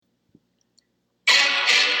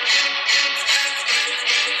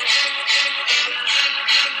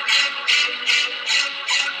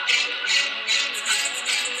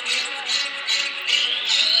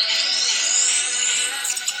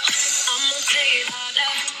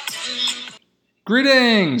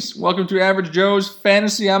Greetings! Welcome to Average Joe's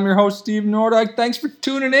Fantasy. I'm your host, Steve Nordyke. Thanks for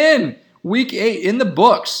tuning in. Week 8 in the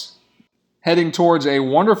books. Heading towards a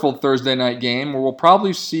wonderful Thursday night game where we'll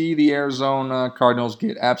probably see the Arizona Cardinals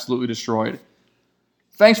get absolutely destroyed.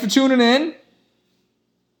 Thanks for tuning in.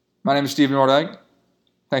 My name is Steve Nordyke.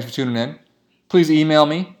 Thanks for tuning in. Please email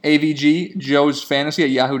me,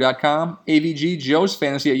 avgjoesfantasy@yahoo.com,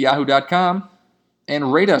 avgjoesfantasy@yahoo.com,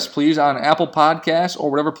 and rate us, please, on Apple Podcasts or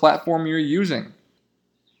whatever platform you're using.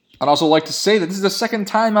 I'd also like to say that this is the second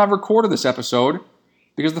time I've recorded this episode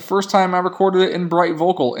because the first time I recorded it in Bright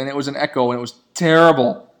Vocal, and it was an echo, and it was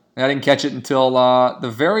terrible. And I didn't catch it until the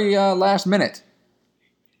very last minute.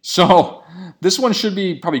 So this one should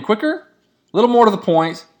be probably quicker, a little more to the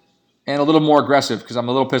point, and a little more aggressive because I'm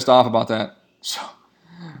a little pissed off about that.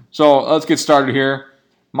 So let's get started here.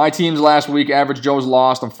 My teams last week, Average Joe's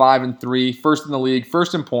lost. I'm 5-3, first in the league,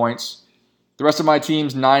 first in points. The rest of my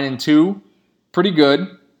teams 9-2, pretty good.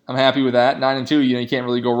 I'm happy with that. 9-2, you can't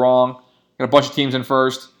really go wrong. Got a bunch of teams in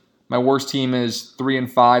first. My worst team is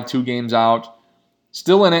 3-5, 2 games out.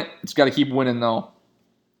 Still in it. It's got to keep winning though.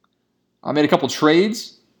 I made a couple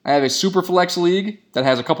trades. I have a super flex league that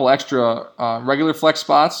has a couple extra regular flex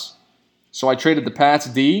spots. So I traded the Pats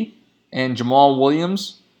D and Jamal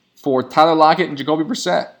Williams for Tyler Lockett and Jacoby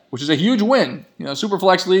Brissett, which is a huge win. Super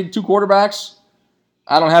flex league, 2 quarterbacks.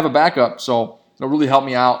 I don't have a backup, so it'll really help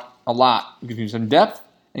me out a lot. It gives me some depth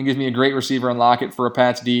and gives me a great receiver in Lockett for a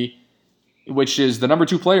Pats D, which is the number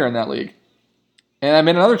 2 player in that league. And I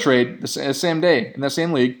made another trade the same day, in that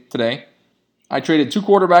same league today. I traded 2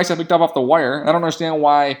 quarterbacks I picked up off the wire. I don't understand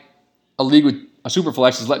why a league with a super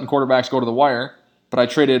flex is letting quarterbacks go to the wire. But I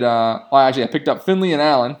traded, I picked up Finley and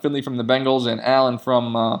Allen. Finley from the Bengals and Allen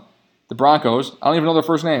from the Broncos. I don't even know their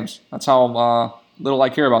first names. That's how little I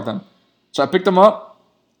care about them. So I picked them up,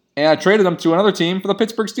 and I traded them to another team for the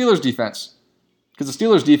Pittsburgh Steelers defense. Because the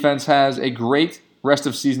Steelers defense has a great rest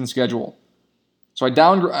of season schedule. So maybe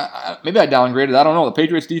I downgraded. I don't know. The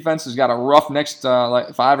Patriots defense has got a rough next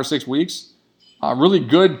 5 or 6 weeks. Really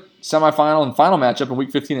good semifinal and final matchup in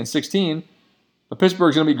week 15 and 16. But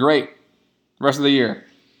Pittsburgh's going to be great the rest of the year.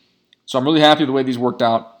 So I'm really happy with the way these worked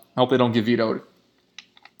out. I hope they don't get vetoed.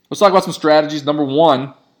 Let's talk about some strategies. Number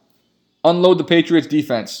 1, unload the Patriots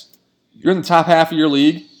defense. You're in the top half of your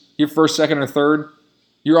league. You're first, second, or third.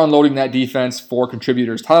 You're unloading that defense for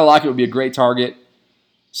contributors. Tyler Lockett would be a great target.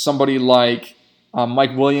 Somebody like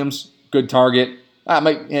Mike Williams, good target.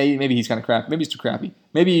 Maybe he's kind of crappy. Maybe he's too crappy.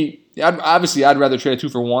 I'd rather trade a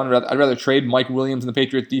 2-for-1. I'd rather trade Mike Williams in the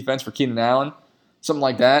Patriots defense for Keenan Allen, something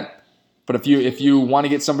like that. But if you want to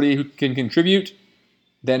get somebody who can contribute,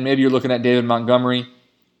 then maybe you're looking at David Montgomery.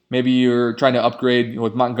 Maybe you're trying to upgrade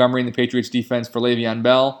with Montgomery in the Patriots defense for Le'Veon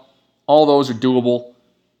Bell. All those are doable.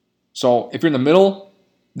 So if you're in the middle,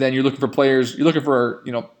 then you're looking for players. You're looking for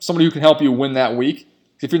somebody who can help you win that week.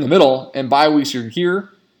 If you're in the middle and bye weeks are here,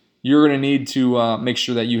 you're going to need to make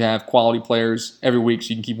sure that you have quality players every week so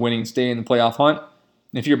you can keep winning and stay in the playoff hunt.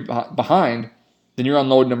 And if you're behind, then you're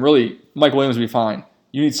unloading them. Really, Mike Williams will be fine.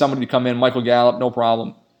 You need somebody to come in. Michael Gallup, no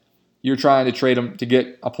problem. You're trying to trade him to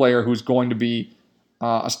get a player who's going to be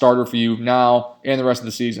a starter for you now and the rest of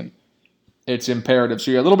the season. It's imperative.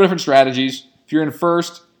 So you have a little bit different strategies. If you're in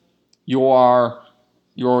first, you're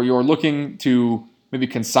looking to maybe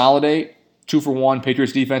consolidate 2-for-1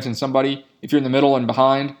 Patriots defense and somebody. If you're in the middle and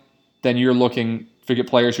behind, then you're looking to get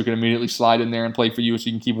players who can immediately slide in there and play for you so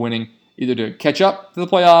you can keep winning, either to catch up to the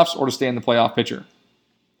playoffs or to stay in the playoff picture.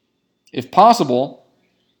 If possible,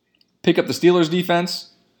 pick up the Steelers defense.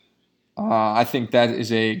 I think that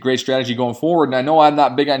is a great strategy going forward. And I know I'm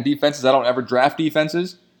not big on defenses. I don't ever draft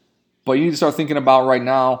defenses. But you need to start thinking about right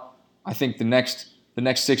now, I think the next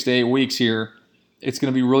 6 to 8 weeks here, it's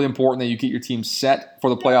going to be really important that you get your team set for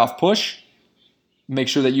the playoff push. Make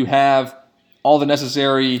sure that you have all the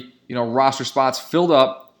necessary roster spots filled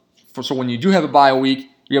up so when you do have a bye week,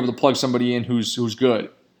 you're able to plug somebody in who's good.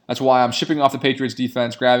 That's why I'm shipping off the Patriots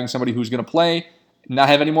defense, grabbing somebody who's going to play, not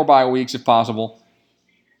have any more bye weeks if possible.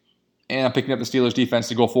 And I'm picking up the Steelers defense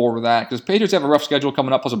to go forward with that. Because Patriots have a rough schedule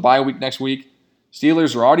coming up, plus a bye week next week.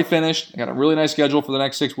 Steelers are already finished. They got a really nice schedule for the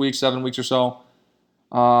next 6 weeks, 7 weeks or so.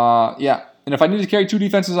 And if I need to carry 2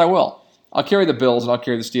 defenses, I will. I'll carry the Bills and I'll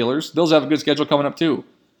carry the Steelers. Bills have a good schedule coming up too.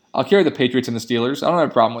 I'll carry the Patriots and the Steelers. I don't have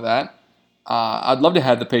a problem with that. I'd love to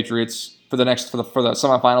have the Patriots for the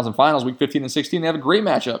semifinals and finals, week 15 and 16. They have great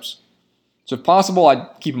matchups. So if possible, I'd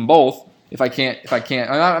keep them both. If I can't,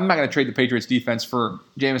 I'm not going to trade the Patriots defense for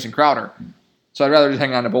Jamison Crowder. So I'd rather just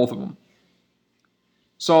hang on to both of them.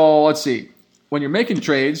 So let's see. When you're making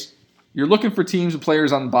trades, you're looking for teams and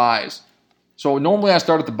players on buys. So normally I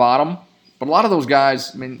start at the bottom, but a lot of those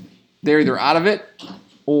guys, they're either out of it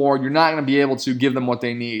or you're not going to be able to give them what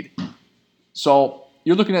they need. So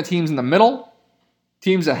you're looking at teams in the middle,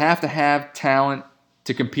 teams that have to have talent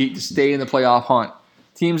to compete to stay in the playoff hunt.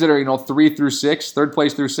 Teams that are 3 through 6, third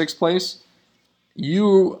place through sixth place.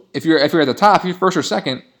 If you're at the top, if you're first or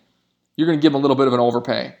second, you're going to give them a little bit of an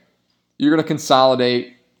overpay. You're going to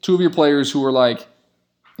consolidate two of your players who are like,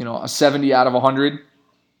 a 70 out of 100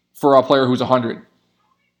 for a player who's 100.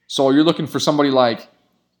 So you're looking for somebody like,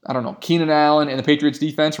 I don't know, Keenan Allen and the Patriots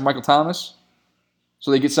defense or Michael Thomas. So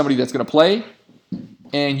they get somebody that's going to play,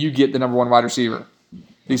 and you get the number one wide receiver.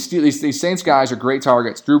 These Saints guys are great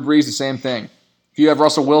targets. Drew Brees, the same thing. If you have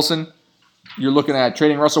Russell Wilson, you're looking at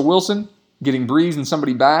trading Russell Wilson, getting Brees and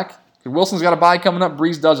somebody back. Because Wilson's got a bye coming up,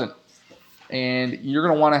 Brees doesn't. And you're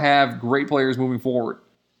going to want to have great players moving forward.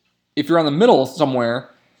 If you're on the middle somewhere,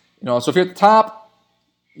 so if you're at the top,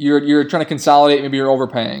 you're trying to consolidate, maybe you're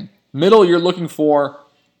overpaying. Middle, you're looking for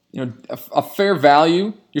a fair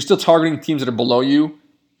value. You're still targeting teams that are below you.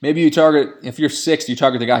 Maybe you target, if you're sixth, you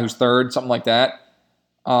target the guy who's third, something like that.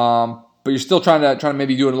 But you're still trying to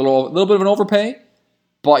maybe do a little bit of an overpay.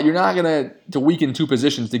 But you're not going to weaken two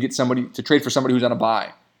positions to get somebody to trade for somebody who's on a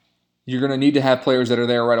bye. You're going to need to have players that are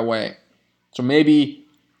there right away. So maybe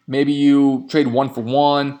you trade 1 for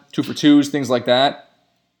 1, 2 for 2s, things like that.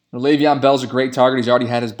 Le'Veon Bell's a great target. He's already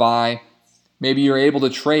had his bye. Maybe you're able to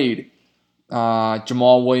trade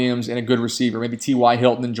Jamal Williams and a good receiver. Maybe T.Y.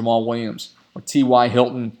 Hilton and Jamal Williams. Or T.Y.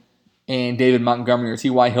 Hilton and David Montgomery. Or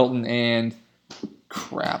T.Y. Hilton and,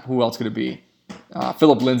 who else could it be?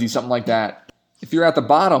 Phillip Lindsay, something like that. If you're at the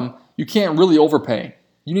bottom, you can't really overpay.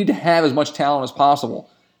 You need to have as much talent as possible.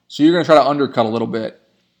 So you're going to try to undercut a little bit.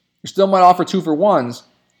 You still might offer 2 for 1s,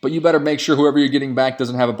 but you better make sure whoever you're getting back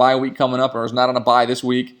doesn't have a bye week coming up or is not on a bye this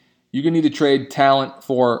week. You're going to need to trade talent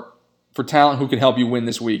for talent who can help you win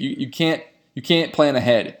this week. You can't plan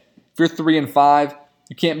ahead. If you're 3 and 5,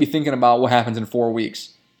 you can't be thinking about what happens in 4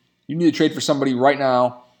 weeks. You need to trade for somebody right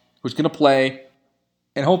now who's going to play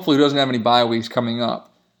and hopefully who doesn't have any bye weeks coming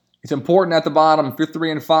up. It's important at the bottom. If you're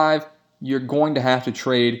 3 and 5, you're going to have to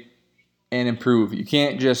trade and improve. You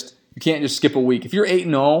can't just skip a week. If you're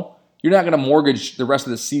 8-0, you're not going to mortgage the rest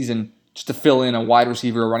of the season just to fill in a wide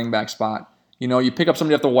receiver or running back spot. You pick up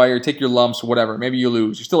somebody off the wire, take your lumps, whatever. Maybe you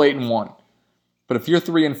lose. You're still 8-1. But if you're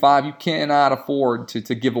 3 and 5, you cannot afford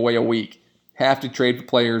to give away a week. Have to trade for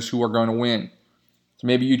players who are going to win. So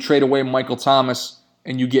maybe you trade away Michael Thomas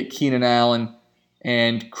and you get Keenan Allen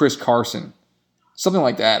and Chris Carson. Something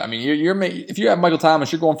like that. I mean, if you have Michael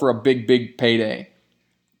Thomas, you're going for a big, big payday.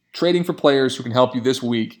 Trading for players who can help you this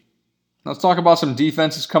week. Let's talk about some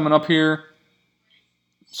defenses coming up here.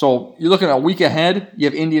 So you're looking at a week ahead. You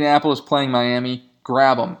have Indianapolis playing Miami.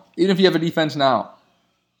 Grab them. Even if you have a defense now.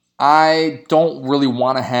 I don't really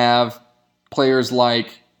want to have players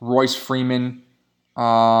like Royce Freeman.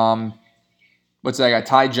 What's that guy?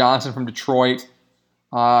 Ty Johnson from Detroit.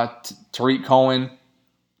 Tariq Cohen.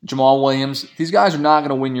 Jamal Williams. These guys are not going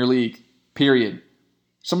to win your league. Period.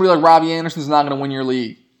 Somebody like Robbie Anderson's not going to win your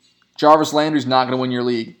league. Jarvis Landry's not going to win your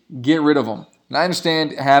league. Get rid of them. And I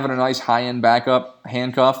understand having a nice high-end backup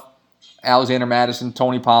handcuff. Alexander Madison,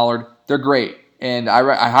 Tony Pollard, they're great. And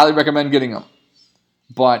I highly recommend getting them.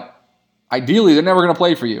 But ideally, they're never going to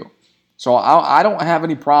play for you. So I don't have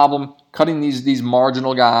any problem cutting these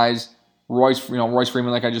marginal guys, Royce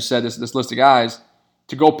Freeman, like I just said, this list of guys,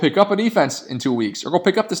 to go pick up a defense in 2 weeks, or go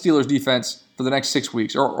pick up the Steelers defense for the next 6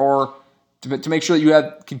 weeks, or to make sure that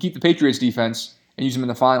you can keep the Patriots defense and use them in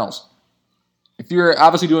the finals. If you're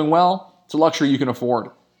obviously doing well, it's a luxury you can afford.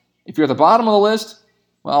 If you're at the bottom of the list,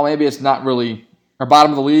 well, maybe it's not really, or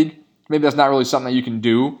bottom of the league, maybe that's not really something that you can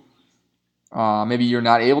do. Maybe you're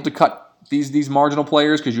not able to cut these marginal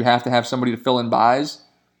players because you have to have somebody to fill in buys.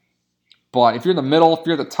 But if you're in the middle, if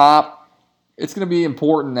you're at the top, it's going to be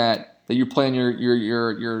important that you plan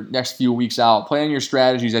your next few weeks out. Plan your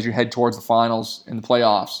strategies as you head towards the finals and the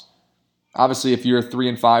playoffs. Obviously, if you're 3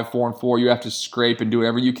 and 5, 4 and 4, you have to scrape and do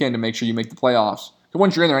whatever you can to make sure you make the playoffs. Because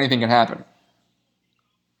once you're in there, anything can happen.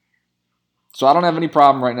 So I don't have any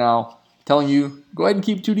problem right now telling you, go ahead and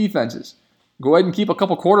keep 2 defenses. Go ahead and keep a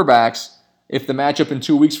couple quarterbacks if the matchup in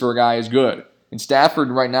 2 weeks for a guy is good. And Stafford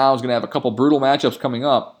right now is going to have a couple brutal matchups coming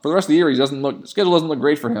up. For the rest of the year, the schedule doesn't look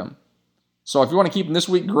great for him. So if you want to keep him this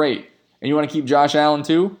week, great. And you want to keep Josh Allen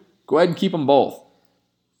too, go ahead and keep them both.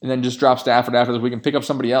 And then just drop Stafford after this week and pick up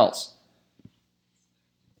somebody else.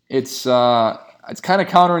 It's kind of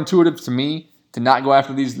counterintuitive to me to not go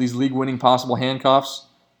after these league-winning possible handcuffs.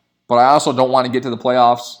 But I also don't want to get to the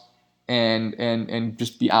playoffs and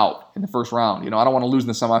just be out in the first round. I don't want to lose in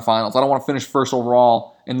the semifinals. I don't want to finish first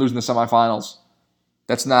overall and lose in the semifinals.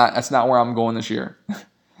 That's not where I'm going this year.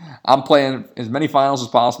 I'm playing as many finals as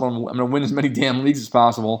possible. I'm going to win as many damn leagues as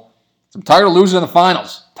possible. So I'm tired of losing in the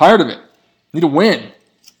finals. Tired of it. Need to win.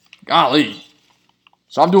 Golly.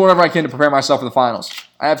 So I'm doing whatever I can to prepare myself for the finals.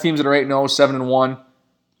 I have teams that are 8-0, 7-1.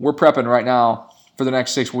 We're prepping right now for the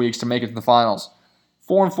next 6 weeks to make it to the finals.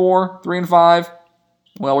 4-4, 3-5.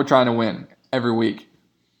 Well, we're trying to win every week.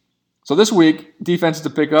 So this week, defenses to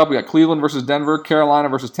pick up. We got Cleveland versus Denver, Carolina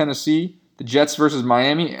versus Tennessee, the Jets versus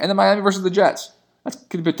Miami, and then Miami versus the Jets. That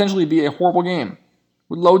could potentially be a horrible game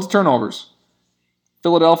with loads of turnovers.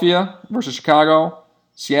 Philadelphia versus Chicago,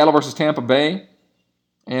 Seattle versus Tampa Bay,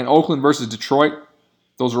 and Oakland versus Detroit.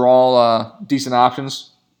 Those are all decent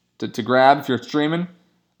options to grab if you're streaming.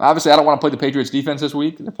 Obviously, I don't want to play the Patriots defense this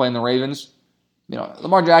week. They're playing the Ravens.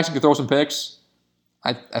 Lamar Jackson could throw some picks.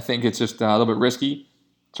 I think it's just a little bit risky.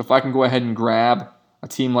 So if I can go ahead and grab a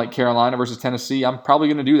team like Carolina versus Tennessee, I'm probably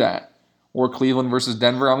going to do that. Or Cleveland versus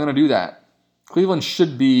Denver, I'm going to do that. Cleveland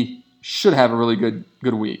should have a really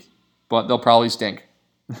good week, but they'll probably stink.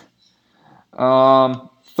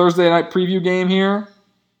 Thursday night preview game here.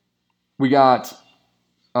 We got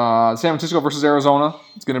San Francisco versus Arizona.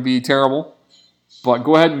 It's going to be terrible. But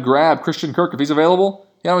go ahead and grab Christian Kirk if he's available.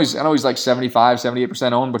 I know he's like 75,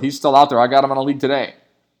 78% owned, but he's still out there. I got him on a league today.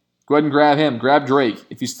 Go ahead and grab him. Grab Drake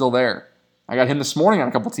if he's still there. I got him this morning on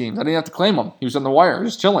a couple teams. I didn't have to claim him. He was on the wire,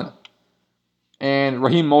 just chilling. And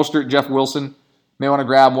Raheem Mostert, Jeff Wilson. May want to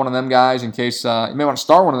grab one of them guys in case, you may want to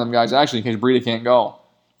start one of them guys actually in case Breida can't go.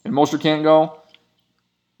 And Mostert can't go,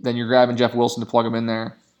 then you're grabbing Jeff Wilson to plug him in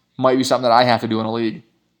there. Might be something that I have to do in a league.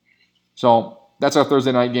 So that's our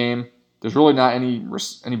Thursday night game. There's really not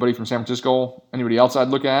anybody from San Francisco, anybody else I'd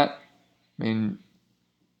look at. I mean,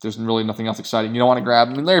 there's really nothing else exciting. You don't want to grab.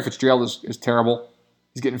 I mean, Larry Fitzgerald is terrible.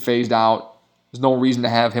 He's getting phased out. There's no reason to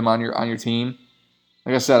have him on your team.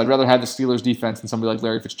 Like I said, I'd rather have the Steelers defense than somebody like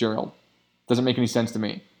Larry Fitzgerald. Doesn't make any sense to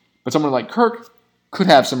me. But someone like Kirk could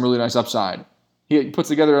have some really nice upside. He puts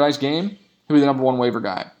together a nice game. He'll be the number one waiver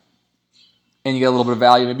guy. And you get a little bit of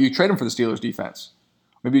value. Maybe you trade him for the Steelers defense.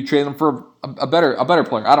 Maybe you trade him for a better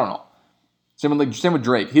player. I don't know. Same with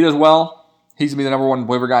Drake. He does well. He's going to be the number one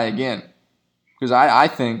waiver guy again. Because I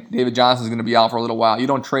think David Johnson's going to be out for a little while. You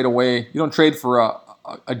don't trade for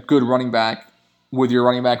a good running back with your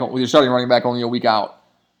starting running back only a week out.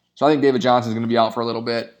 So I think David Johnson's going to be out for a little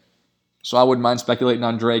bit. So I wouldn't mind speculating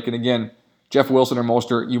on Drake. And again, Jeff Wilson or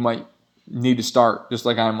Mostert, you might need to start, just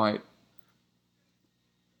like I might.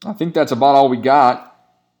 I think that's about all we got.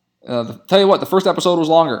 Tell you what, the first episode was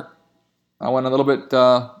longer. I went a little bit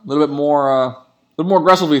more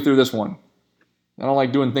aggressively through this one. I don't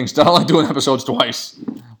like doing episodes twice.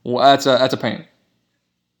 Well, that's a pain.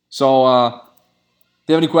 So, if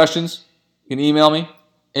you have any questions, you can email me,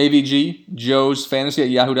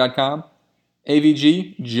 avgjoesfantasy@yahoo.com.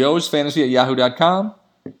 avgjoesfantasy@yahoo.com.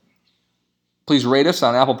 Please rate us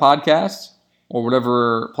on Apple Podcasts or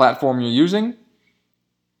whatever platform you're using.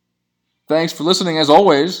 Thanks for listening, as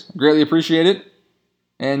always. Greatly appreciate it.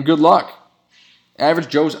 And good luck. Average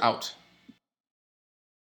Joe's out.